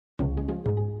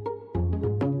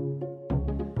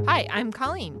Hi, I'm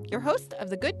Colleen, your host of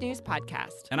the Good News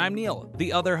Podcast. And I'm Neil,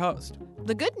 the other host.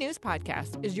 The Good News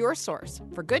Podcast is your source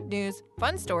for good news,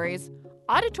 fun stories,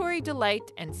 auditory delight,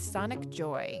 and sonic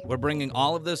joy. We're bringing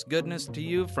all of this goodness to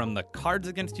you from the Cards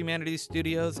Against Humanity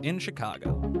studios in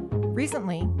Chicago.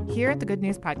 Recently, here at the Good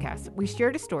News Podcast, we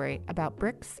shared a story about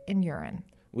bricks in urine.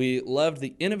 We loved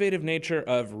the innovative nature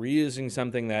of reusing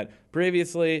something that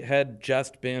previously had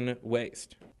just been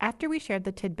waste. After we shared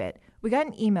the tidbit, we got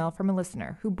an email from a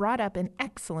listener who brought up an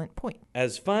excellent point.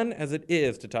 As fun as it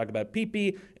is to talk about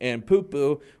pee-pee and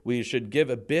poo-poo, we should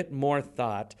give a bit more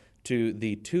thought to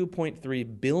the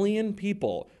 2.3 billion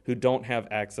people who don't have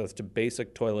access to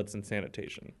basic toilets and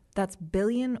sanitation. That's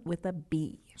billion with a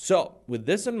B. So, with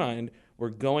this in mind, we're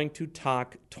going to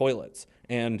talk toilets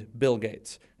and Bill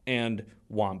Gates and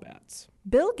wombats.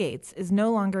 Bill Gates is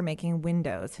no longer making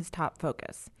Windows his top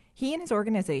focus. He and his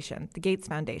organization, the Gates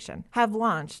Foundation, have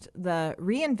launched the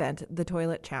Reinvent the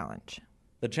Toilet Challenge.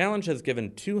 The challenge has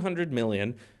given $200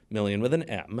 million with an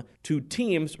M, to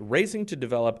teams racing to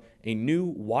develop a new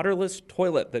waterless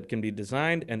toilet that can be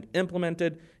designed and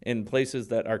implemented in places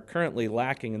that are currently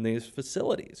lacking in these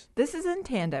facilities. This is in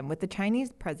tandem with the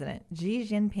Chinese president Xi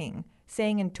Jinping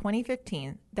saying in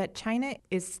 2015 that China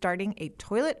is starting a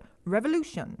toilet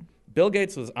revolution. Bill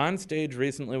Gates was on stage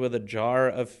recently with a jar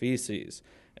of feces,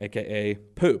 aka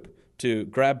poop, to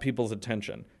grab people's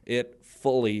attention. It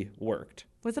fully worked.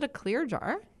 Was it a clear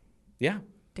jar? Yeah.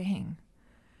 Dang.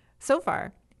 So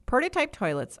far, prototype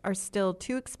toilets are still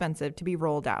too expensive to be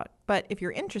rolled out. But if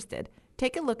you're interested,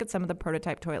 take a look at some of the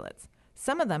prototype toilets.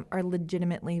 Some of them are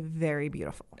legitimately very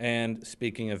beautiful. And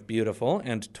speaking of beautiful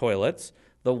and toilets,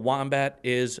 the Wombat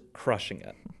is crushing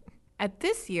it. At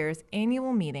this year's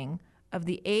annual meeting of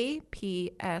the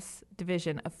APS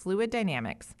Division of Fluid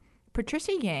Dynamics,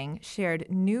 Patricia Yang shared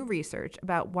new research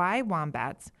about why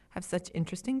wombats have such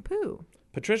interesting poo.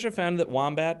 Patricia found that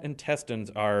wombat intestines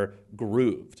are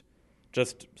grooved.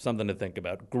 Just something to think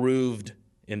about. Grooved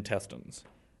intestines.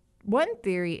 One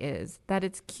theory is that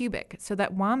it's cubic, so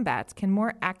that wombats can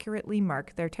more accurately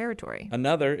mark their territory.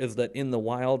 Another is that in the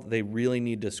wild, they really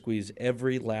need to squeeze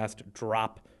every last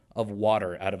drop of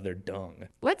water out of their dung.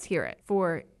 Let's hear it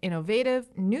for innovative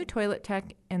new toilet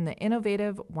tech and the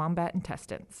innovative wombat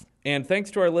intestines. And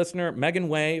thanks to our listener, Megan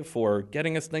Way, for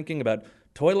getting us thinking about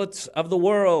toilets of the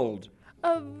world.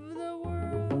 Of the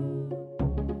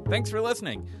world. Thanks for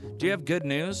listening. Do you have good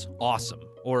news? Awesome.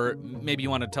 Or maybe you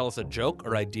want to tell us a joke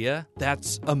or idea?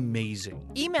 That's amazing.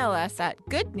 Email us at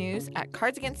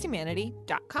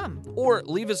goodnews@cardsagainsthumanity.com. Or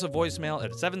leave us a voicemail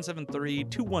at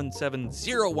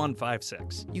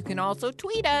 773-217-0156. You can also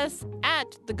tweet us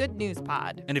at The Good News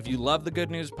Pod. And if you love the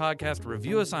Good News Podcast,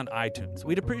 review us on iTunes.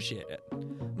 We'd appreciate it.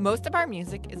 Most of our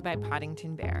music is by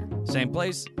Poddington Bear. Same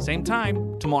place, same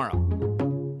time, tomorrow.